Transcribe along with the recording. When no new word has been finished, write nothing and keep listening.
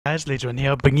guys, Legion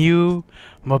here, bring you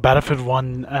more Battlefield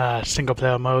 1 single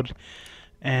player mode,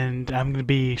 and I'm gonna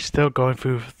be still going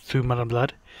through Mud and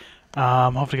Blood.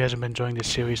 Hopefully you guys have been enjoying this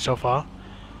series so far.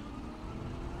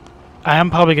 I am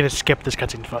probably gonna skip this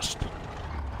cutscene first.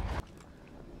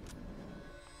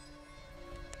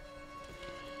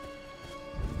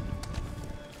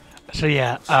 So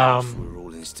yeah, we're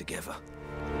all in this together.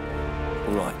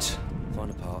 All right,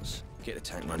 find the parts, get the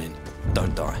tank running,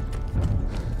 don't die.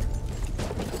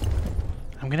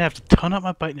 I'm gonna have to turn up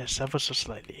my brightness ever so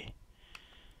slightly.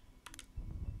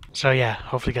 So yeah,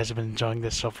 hopefully you guys have been enjoying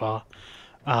this so far.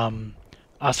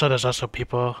 Also, there's also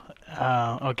people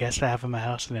or guests I have in my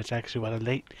house, and it's actually rather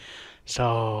late.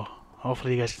 So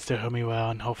hopefully you guys can still hear me well,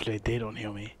 and hopefully they don't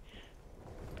hear me.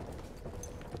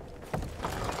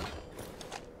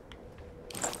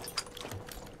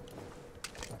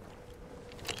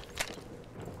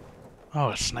 Oh,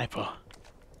 a sniper.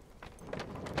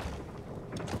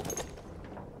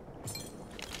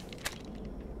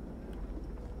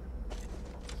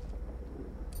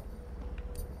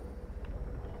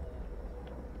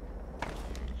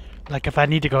 Like, if I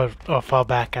need to go or fall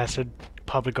back, I should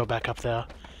probably go back up there.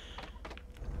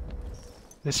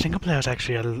 The single player is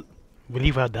actually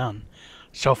really well done.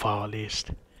 So far, at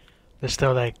least. There's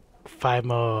still like 5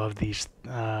 more of these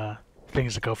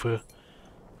things to go through.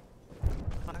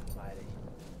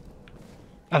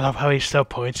 I love how he still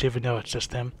points even though it's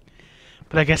just him.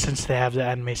 But I guess since they have the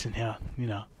animation here, you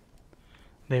know,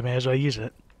 they may as well use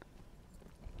it.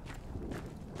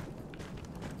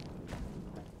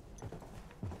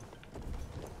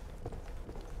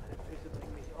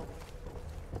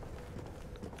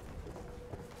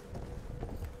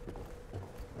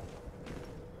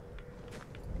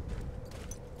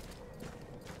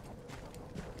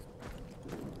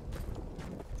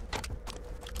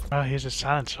 Oh, here's a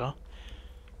silencer.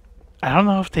 I don't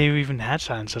know if they even had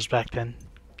silencers back then.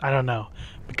 I don't know.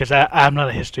 Because I'm not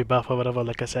a history buff or whatever,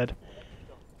 like I said.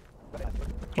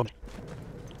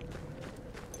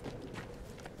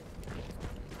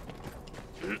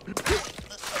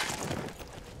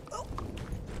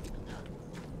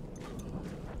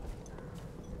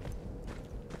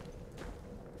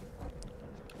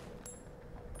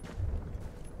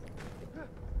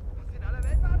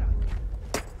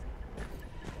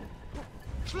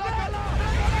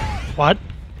 What?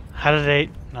 How did they...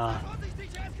 No.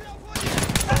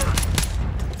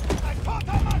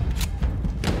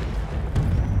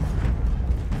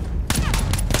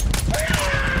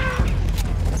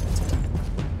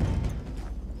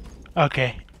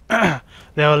 Okay.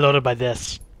 They were loaded by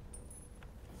this.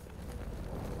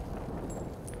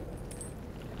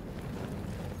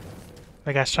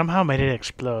 Like, I somehow made it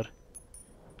explode.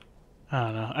 I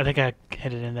don't know. I think I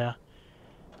hit it in there.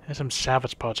 There's some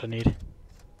salvage parts I need.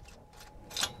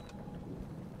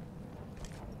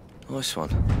 Nice one.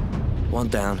 One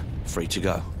down, 3 to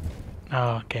go.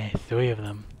 Oh, okay. 3 of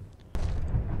them.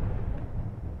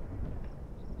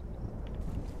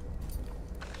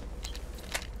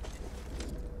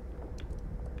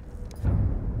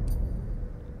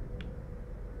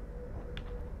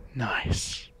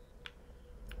 Nice.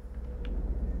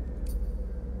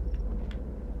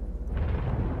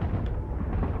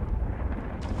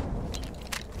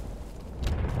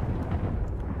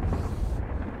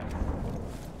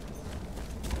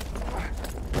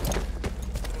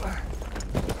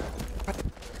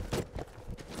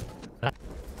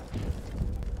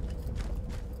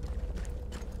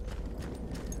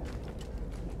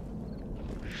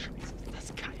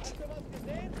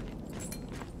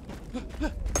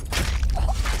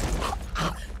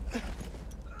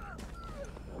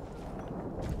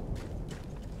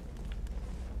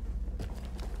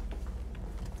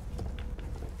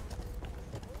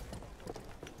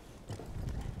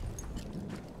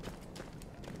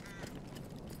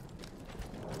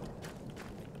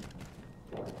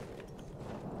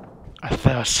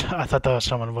 I thought there was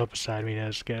someone right beside me. That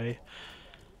was scary.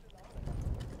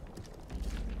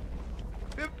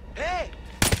 Hey!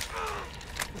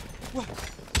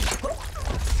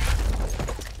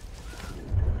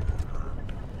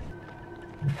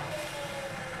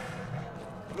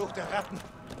 Fluch der Ratten!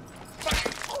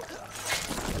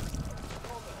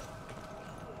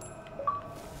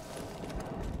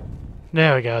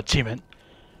 There we go. Achievement.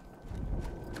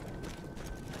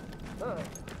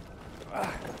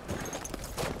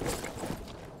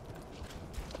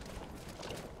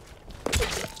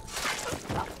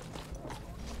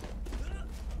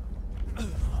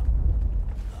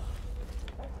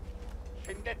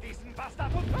 Findet diesen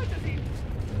Bastard und tötet ihn!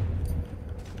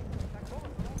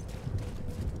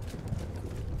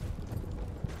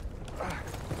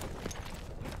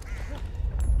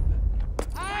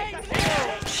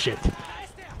 shit.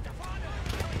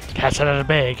 Catch out of the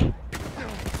bag.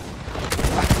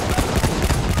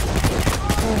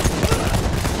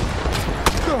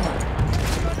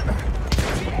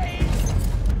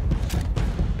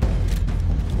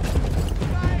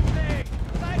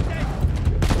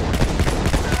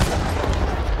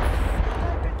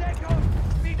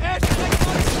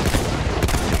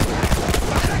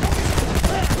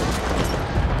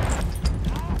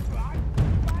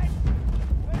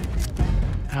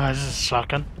 Oh, this is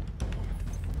sucking.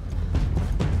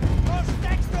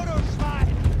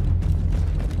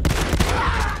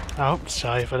 Oh,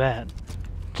 sorry for that.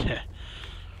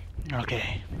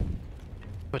 Okay.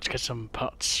 Let's get some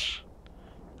pots.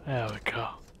 There we go.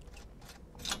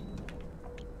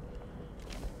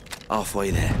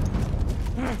 Halfway there.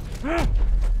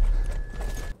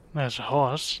 There's a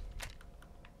horse.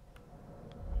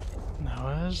 Now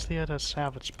where's the other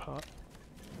salvage pot?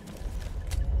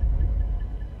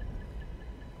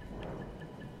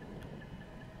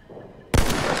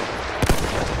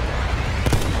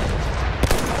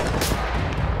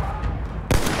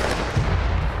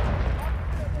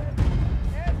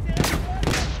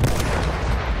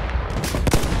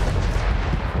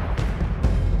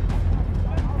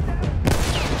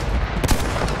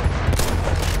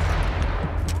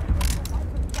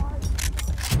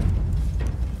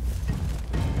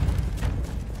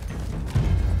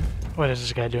 What is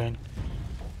this guy doing?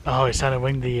 Oh, he's trying to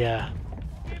wing the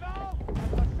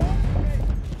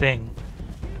thing.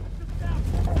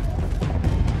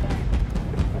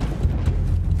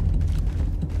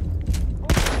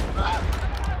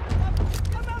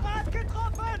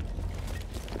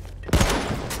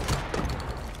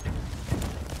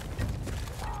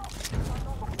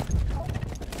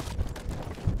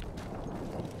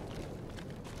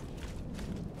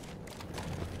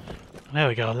 There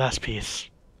we go, last piece.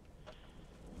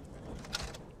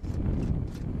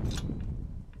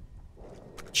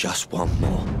 Just one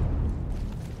more.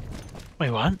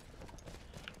 Wait, what?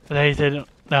 They didn't.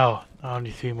 No, only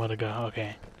 3 more to go.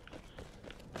 Okay.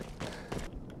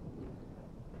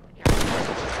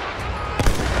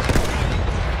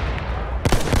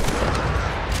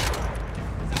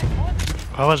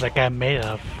 What was that guy made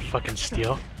of? Fucking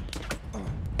steel.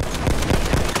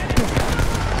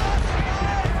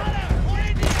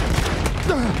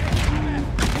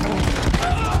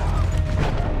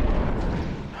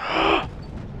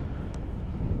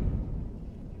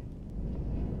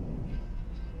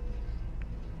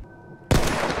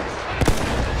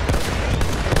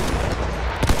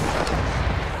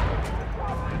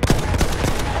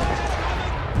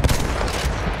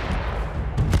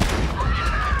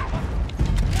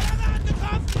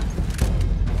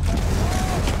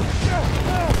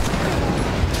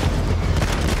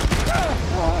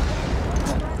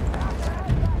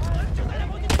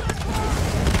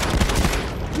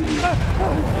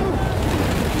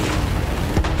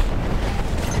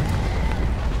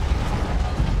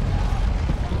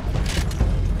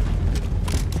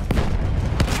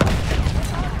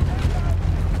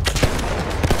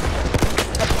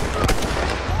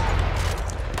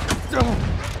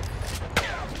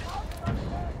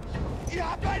 Ihr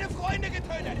habt meine Freunde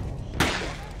getötet!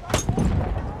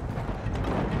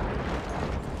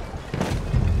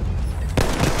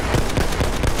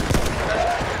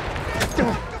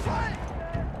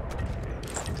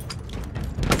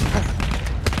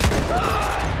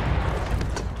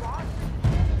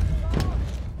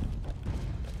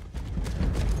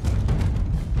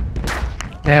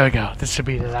 There we go. This should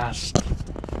be the last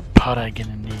pot I'm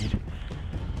gonna need.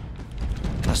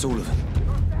 That's all of them.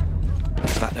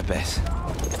 Back to best.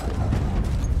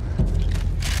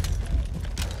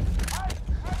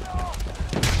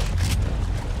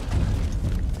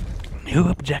 New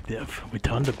objective.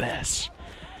 Return to base.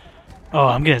 Oh,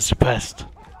 I'm getting suppressed.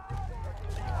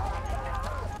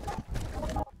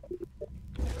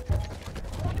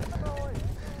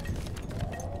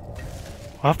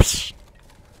 Whoops.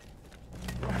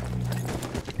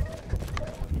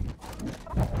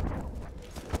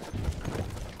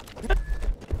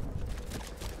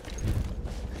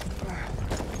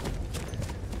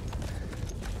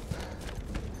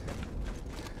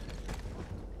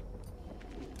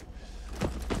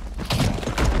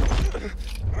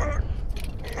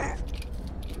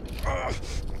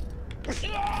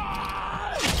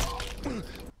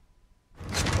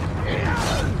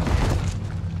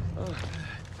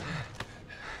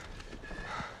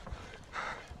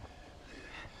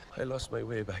 I lost my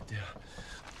way back there.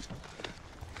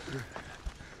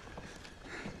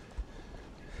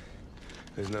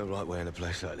 There's no right way in a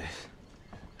place like this.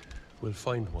 We'll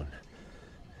find one.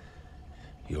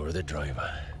 You're the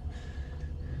driver.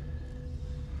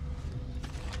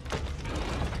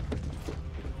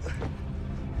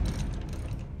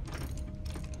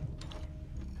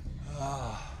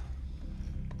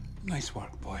 Nice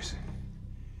work, boys.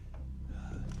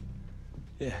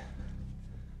 Yeah.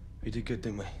 We did good,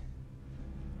 didn't we?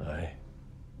 Aye.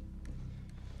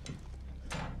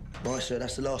 Right, sir,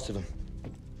 that's the last of them.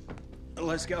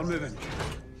 Let's get on moving.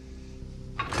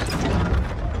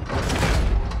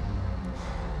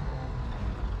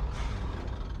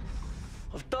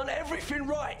 I've done everything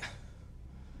right.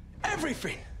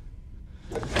 Everything.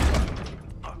 My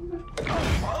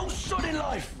whole sodding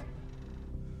life.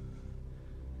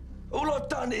 All I've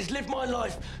done is live my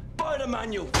life by the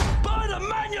manual. By the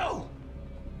manual!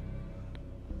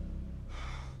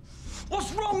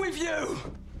 What's wrong with you?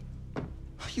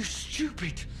 You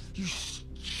stupid,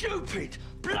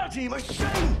 bloody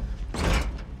machine!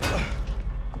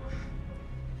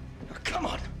 Come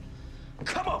on.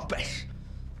 Come on, Bess.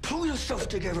 Pull yourself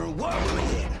together and work with me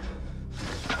here.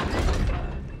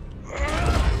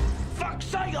 Fuck's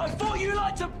sake, I thought you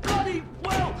liked to bloody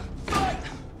well